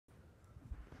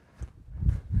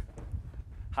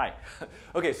Hi.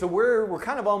 Okay, so we're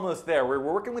kind of almost there. We're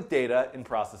working with data in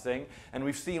processing, and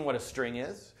we've seen what a string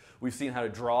is. We've seen how to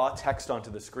draw text onto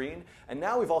the screen, and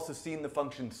now we've also seen the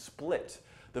function split.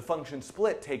 The function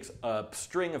split takes a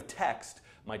string of text,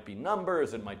 might be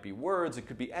numbers, it might be words, it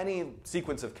could be any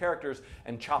sequence of characters,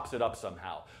 and chops it up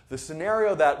somehow. The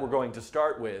scenario that we're going to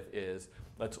start with is,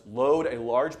 let's load a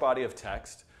large body of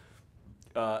text,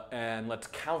 and let's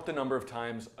count the number of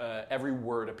times every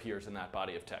word appears in that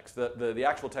body of text. The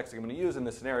actual text I'm going to use in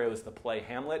this scenario is the play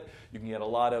Hamlet. You can get a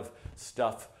lot of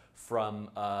stuff from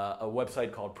a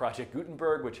website called Project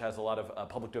Gutenberg, which has a lot of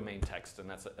public domain text, and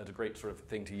that's a great sort of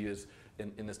thing to use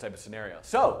in this type of scenario.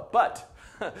 So, but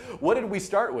what did we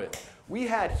start with? We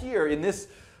had here in this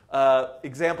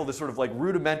example, this sort of like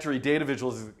rudimentary data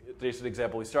visualization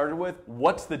example we started with.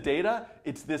 What's the data?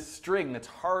 It's this string that's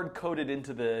hard-coded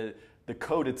into the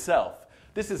code itself.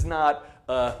 This is not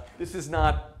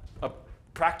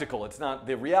practical. It's not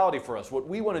the reality for us. What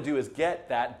we want to do is get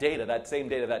that data, that same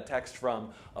data, that text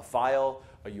from a file,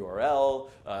 a URL,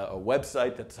 a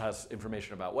website that has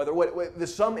information about weather.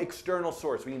 There's some external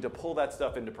source. We need to pull that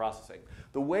stuff into processing.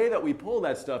 The way that we pull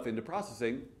that stuff into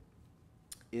processing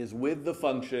is with the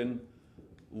function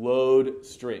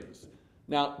loadStrings.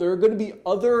 Now, there are going to be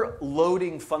other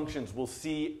loading functions we'll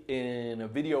see in a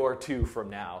video or two from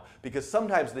now, because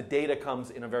sometimes the data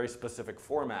comes in a very specific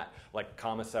format, like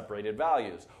comma-separated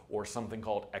values, or something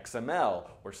called XML,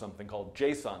 or something called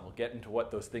JSON. We'll get into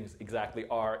what those things exactly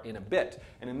are in a bit.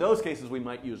 And in those cases, we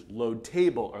might use load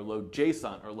table, or load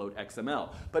JSON, or load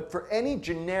XML. But for any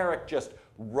generic, just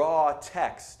raw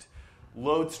text,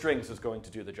 loadStrings is going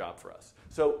to do the job for us.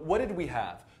 So what did we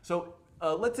have? So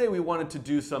let's say we wanted to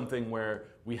do something where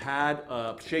we had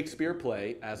a Shakespeare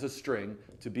play as a string,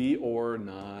 to be or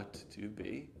not to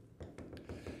be.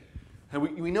 And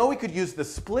we know we could use the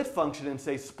split function and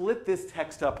say split this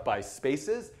text up by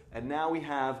spaces, and now we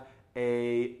have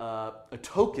a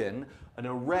token, an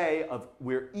array of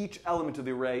where each element of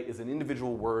the array is an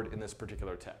individual word in this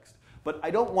particular text. But I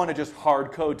don't want to just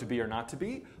hard code to be or not to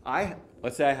be.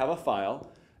 Let's say I have a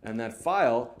file, and that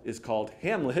file is called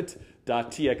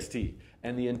hamlet.txt.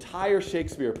 And the entire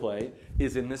Shakespeare play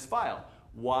is in this file.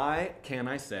 Why can't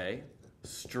I say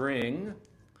string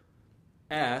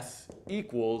s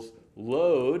equals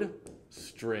load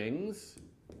strings,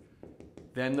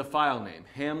 then the file name,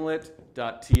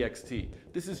 hamlet.txt.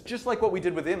 This is just like what we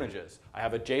did with images. I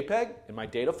have a JPEG in my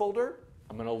data folder.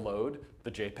 I'm going to load the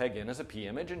JPEG in as a P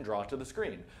image and draw it to the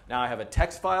screen. Now I have a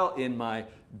text file in my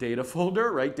data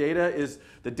folder, right? The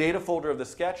data folder of the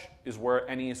sketch is where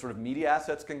any sort of media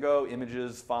assets can go,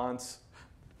 images, fonts,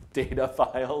 data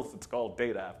files. It's called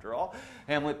data after all,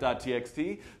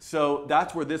 hamlet.txt. So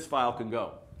that's where this file can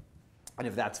go. And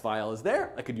if that file is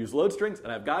there, I could use loadStrings,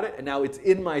 and I've got it, and now it's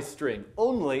in my string.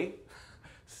 Only,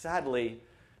 sadly,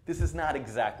 this is not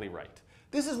exactly right.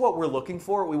 This is what we're looking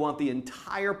for. We want the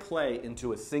entire play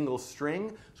into a single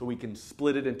string so we can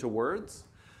split it into words.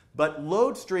 But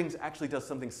loadStrings actually does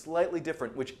something slightly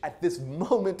different, which at this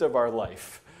moment of our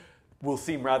life will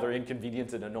seem rather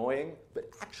inconvenient and annoying, but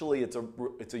actually it's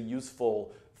a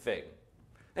useful thing.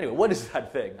 Anyway, what is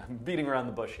that thing? I'm beating around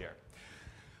the bush here.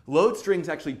 loadStrings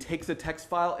actually takes a text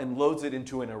file and loads it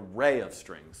into an array of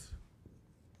strings.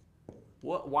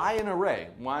 Why an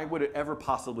array? Why would it ever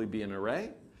possibly be an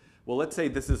array? Well, let's say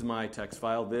this is my text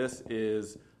file. This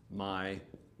is my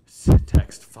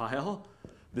text file.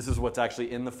 This is what's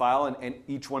actually in the file, and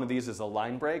each one of these is a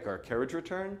line break or a carriage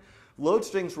return.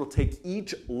 loadStrings will take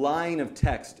each line of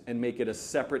text and make it a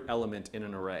separate element in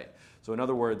an array. So in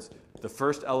other words, the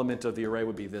first element of the array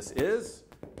would be this is,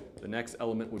 the next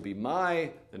element would be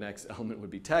my, the next element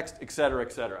would be text, et cetera,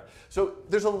 et cetera. So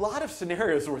there's a lot of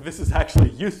scenarios where this is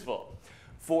actually useful.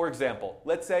 For example,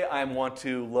 let's say I want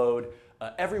to load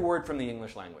every word from the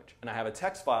English language, and I have a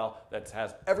text file that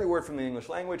has every word from the English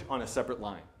language on a separate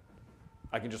line.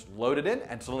 I can just load it in,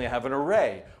 and suddenly I have an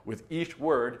array with each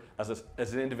word as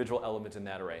an individual element in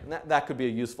that array. And that could be a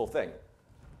useful thing.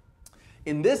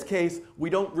 In this case,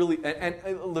 we don't really, and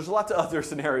there's lots of other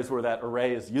scenarios where that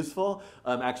array is useful,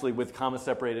 actually with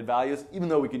comma-separated values. Even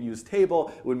though we can use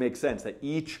table, it would make sense that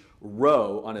each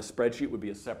row on a spreadsheet would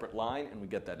be a separate line, and we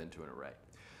get that into an array.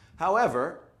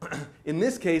 However, in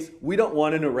this case, we don't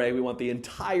want an array. We want the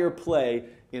entire play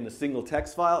in a single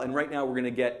text file, and right now we're going to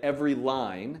get every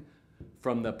line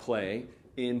from the play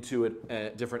into a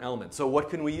different element. So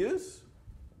what can we use?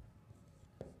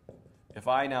 If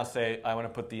I now say I want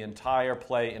to put the entire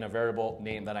play in a variable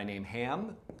name that I name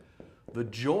ham, the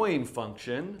join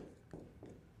function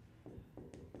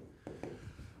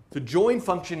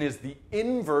is the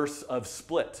inverse of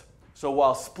split. So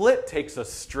while split takes a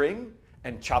string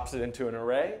and chops it into an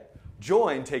array.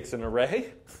 Join takes an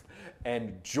array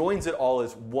and joins it all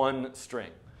as one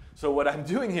string. So what I'm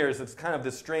doing here is it's kind of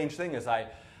this strange thing is I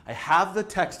have the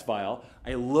text file,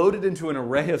 I load it into an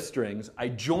array of strings, I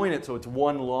join it so it's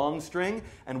one long string,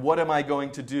 and what am I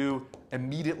going to do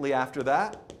immediately after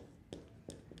that?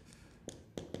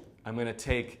 I'm going to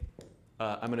take,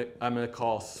 I'm going to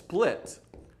call split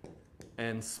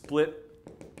and split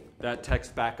that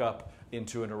text back up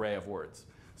into an array of words.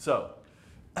 So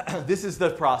this is the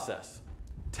process.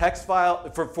 Text file,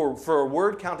 for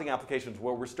word counting applications,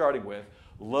 what we're starting with,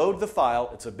 load the file,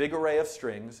 it's a big array of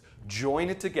strings, join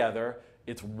it together,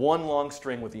 it's one long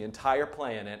string with the entire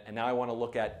play in it, and now I want to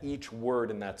look at each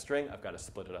word in that string, I've got to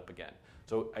split it up again.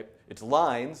 So it's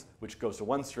lines, which goes to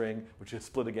one string, which is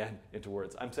split again into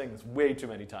words. I'm saying this way too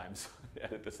many times.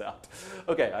 Edit this out.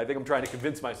 Okay, I think I'm trying to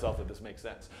convince myself that this makes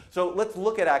sense. So let's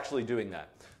look at actually doing that.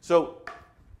 So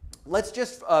let's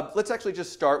actually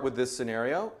just start with this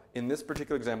scenario. In this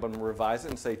particular example, I'm going to revise it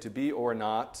and say to be or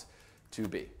not to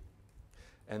be.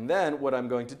 And then what I'm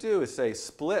going to do is say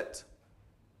split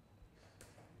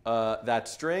that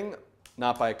string,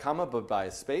 not by a comma, but by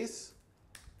a space.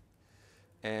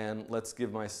 And let's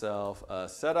give myself a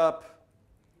setup.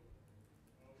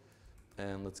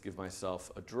 And let's give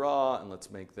myself a draw. And let's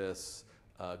make this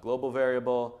a global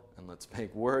variable. And let's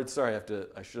make words. Sorry,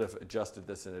 I should have adjusted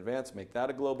this in advance. Make that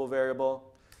a global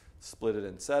variable. Split it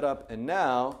in setup. And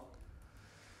now,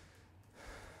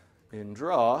 in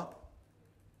draw,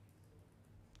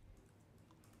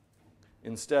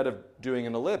 instead of doing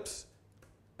an ellipse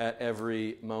at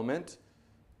every moment,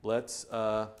 let's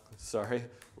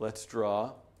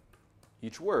draw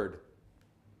each word.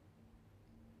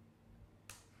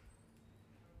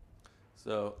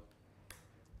 So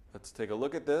let's take a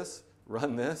look at this,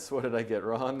 run this. What did I get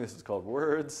wrong? This is called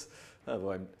words. Oh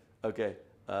boy. Okay,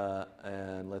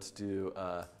 and let's do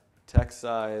text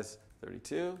size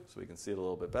 32 so we can see it a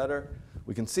little bit better.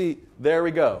 We can see, there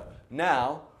we go.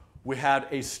 Now, we had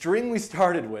a string we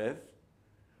started with.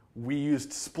 We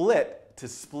used split to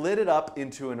split it up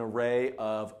into an array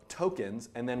of tokens,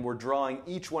 and then we're drawing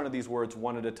each one of these words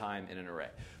one at a time in an array.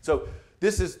 So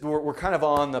we're kind of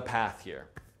on the path here.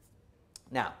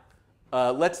 Now,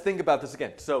 let's think about this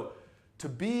again. So to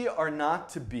be or not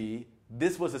to be,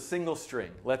 this was a single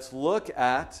string. Let's look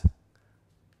at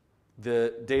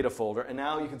the data folder, and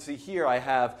now you can see here I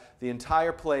have the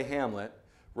entire play Hamlet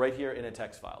right here in a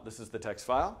text file. This is the text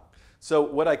file. So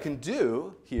what I can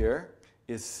do here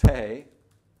is say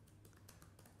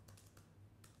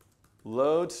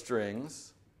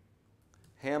loadStrings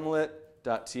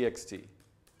hamlet.txt.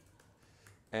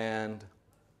 And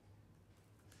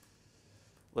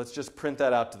let's just print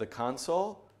that out to the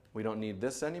console. We don't need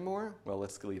this anymore. Well,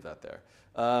 let's leave that there.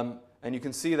 And you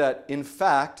can see that, in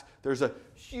fact, there's a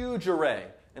huge array.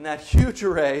 And that huge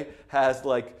array has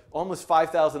like almost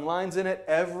 5,000 lines in it.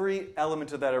 Every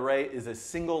element of that array is a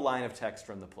single line of text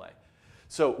from the play.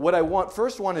 So what I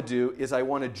first want to do is I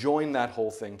want to join that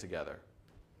whole thing together.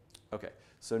 Okay,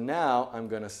 so now I'm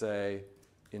going to say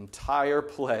entire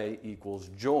play equals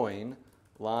join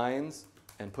lines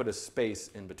and put a space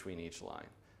in between each line.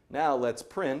 Now let's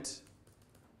print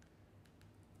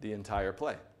the entire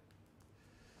play.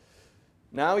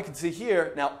 Now we can see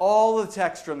here, now all of the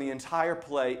text from the entire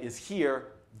play is here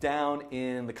down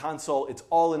in the console. It's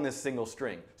all in this single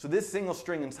string. So this single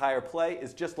string entire play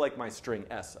is just like my string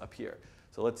S up here.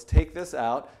 So let's take this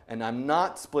out, and I'm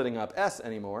not splitting up S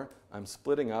anymore. I'm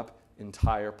splitting up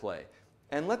entire play.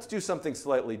 And let's do something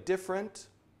slightly different.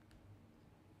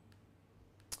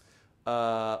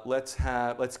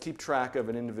 Let's keep track of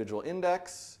an individual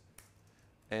index,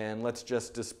 and let's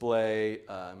just display,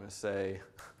 I'm going to say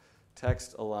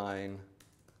text align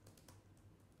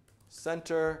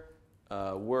center,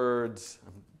 words.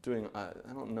 I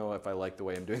don't know if I like the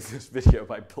way I'm doing this video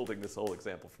by building this whole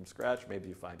example from scratch. Maybe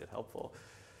you find it helpful.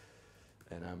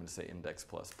 And I'm going to say index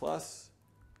plus plus.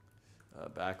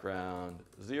 Background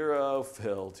 0,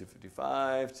 fill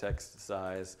 255, text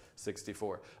size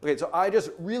 64. Okay, so I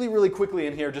just really quickly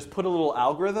in here just put a little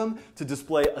algorithm to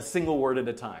display a single word at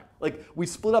a time. Like we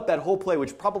split up that whole play,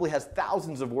 which probably has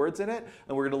thousands of words in it,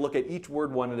 and we're going to look at each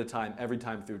word one at a time every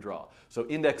time through draw. So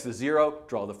index is 0,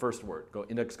 draw the first word.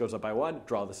 Index goes up by 1,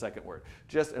 draw the second word.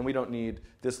 And we don't need,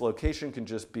 this location can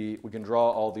just be, we can draw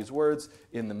all these words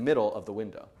in the middle of the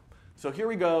window. So here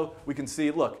we go. We can see,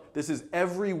 look, this is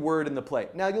every word in the play.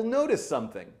 Now you'll notice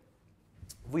something.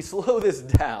 If we slow this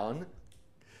down,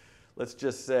 let's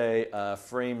just say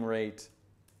frame rate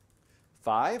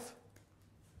 5.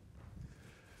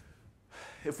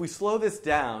 if we slow this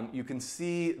down, you can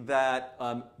see that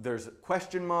there's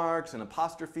question marks and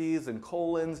apostrophes and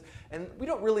colons, and we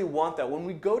don't really want that. When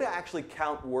we go to actually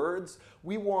count words,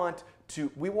 we looked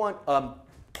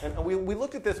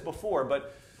at this before,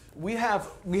 but we have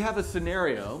a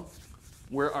scenario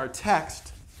where our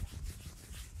text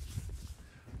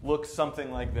looks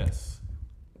something like this.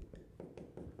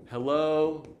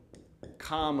 Hello,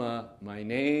 comma, my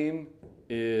name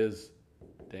is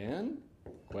Dan?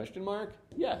 Question mark?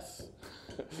 Yes.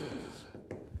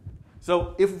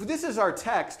 So if this is our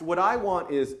text, what I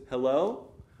want is hello,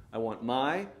 I want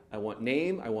my, I want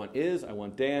name, I want is, I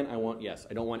want Dan, I want yes.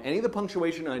 I don't want any of the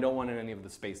punctuation, and I don't want any of the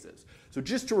spaces. So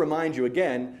just to remind you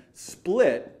again,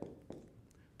 split,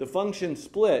 the function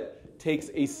split takes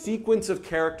a sequence of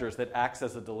characters that acts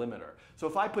as a delimiter. So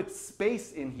if I put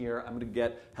space in here, I'm going to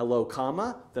get hello,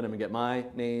 comma, then I'm going to get my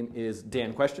name is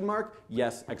Dan, question mark,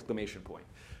 yes, exclamation point.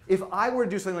 If I were to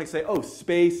do something like say, oh,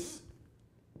 space,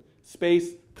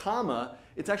 comma,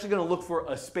 it's actually going to look for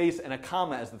a space and a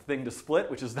comma as the thing to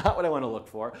split, which is not what I want to look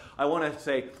for. I want to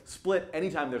say split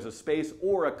anytime there's a space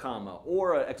or a comma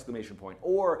or an exclamation point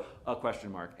or a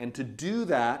question mark. And to do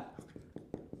that,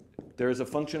 there is a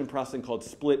function in processing called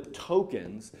split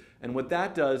tokens. And what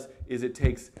that does is it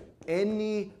takes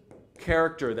any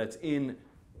character that's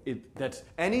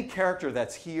any character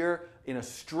that's here in a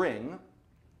string.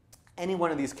 Any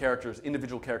one of these characters,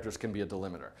 individual characters, can be a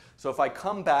delimiter. So if I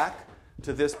come back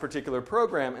to this particular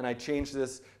program and I change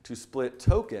this to split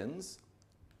tokens,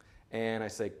 and I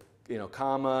say,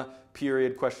 comma,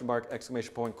 period, question mark,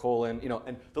 exclamation point, colon,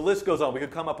 and the list goes on. We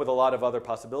could come up with a lot of other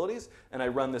possibilities. And I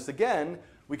run this again,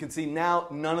 we can see now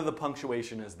none of the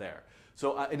punctuation is there.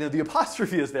 So the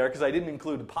apostrophe is there because I didn't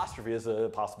include apostrophe as a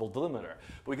possible delimiter.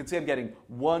 But we can see I'm getting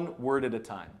one word at a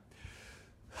time.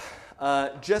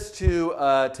 Just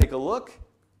to take a look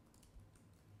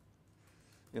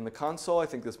in the console, I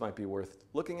think this might be worth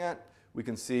looking at. We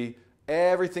can see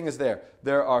everything is there.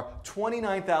 There are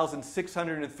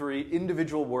 29,603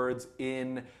 individual words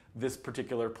in this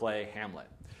particular play, Hamlet.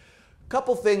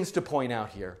 Couple things to point out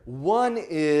here. One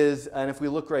is, and if we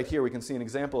look right here, we can see an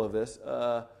example of this.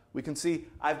 We can see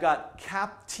I've got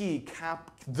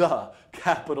the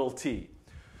capital T.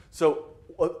 So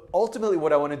ultimately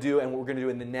what I want to do, and what we're going to do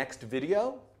in the next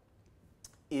video,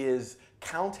 is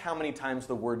count how many times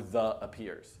the word the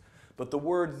appears. But the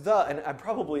word the, and I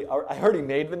already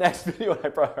made the next video, and I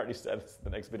probably already said this in the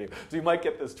next video, so you might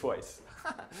get this twice.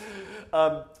 We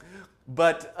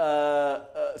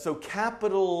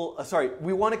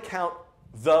want to count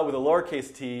the with a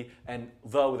lowercase t and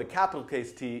the with a capital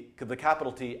case T, the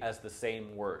capital T as the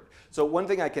same word. So one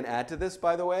thing I can add to this,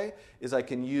 by the way, is I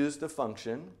can use the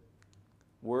function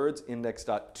words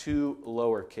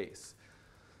index.toLowercase.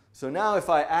 So now if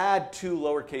I add 2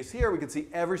 lowercase here, we can see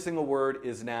every single word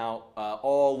is now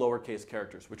all lowercase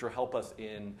characters, which will help us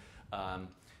in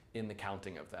the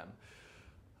counting of them.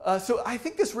 So I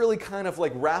think this really kind of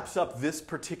wraps up this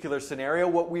particular scenario.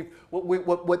 What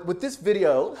this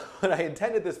video, what I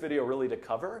intended this video really to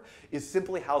cover, is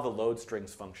simply how the loadStrings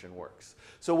function works.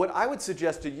 So what I would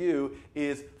suggest to you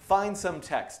is find some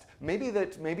text. Maybe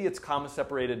it's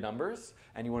comma-separated numbers,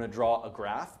 and you want to draw a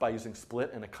graph by using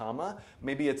split and a comma.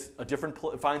 Maybe it's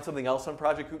find something else on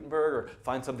Project Gutenberg, or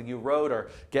find something you wrote,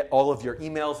 or get all of your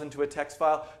emails into a text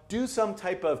file. Do some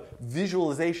type of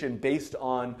visualization based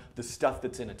on the stuff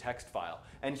that's in a text file.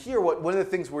 And here, one of the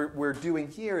things we're doing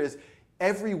here is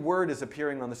every word is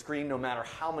appearing on the screen no matter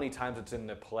how many times it's in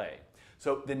the play.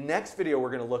 So the next video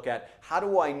we're going to look at, how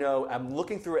do I know, I'm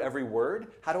looking through every word,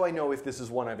 how do I know if this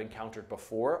is one I've encountered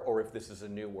before or if this is a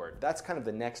new word? That's kind of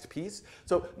the next piece.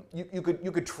 So you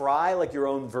could try your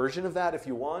own version of that if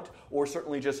you want, or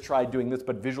certainly just try doing this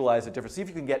but visualize it different. See if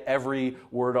you can get every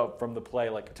word up from the play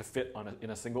to fit in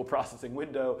a single processing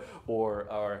window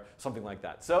or something like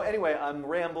that. So anyway, I'm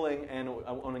rambling and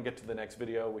I want to get to the next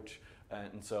video,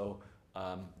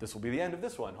 this will be the end of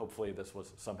this one. Hopefully this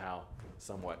was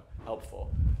somewhat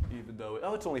helpful, even though,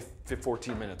 it's only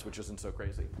 14 minutes, which isn't so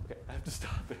crazy. Okay, I have to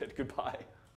stop it. Goodbye.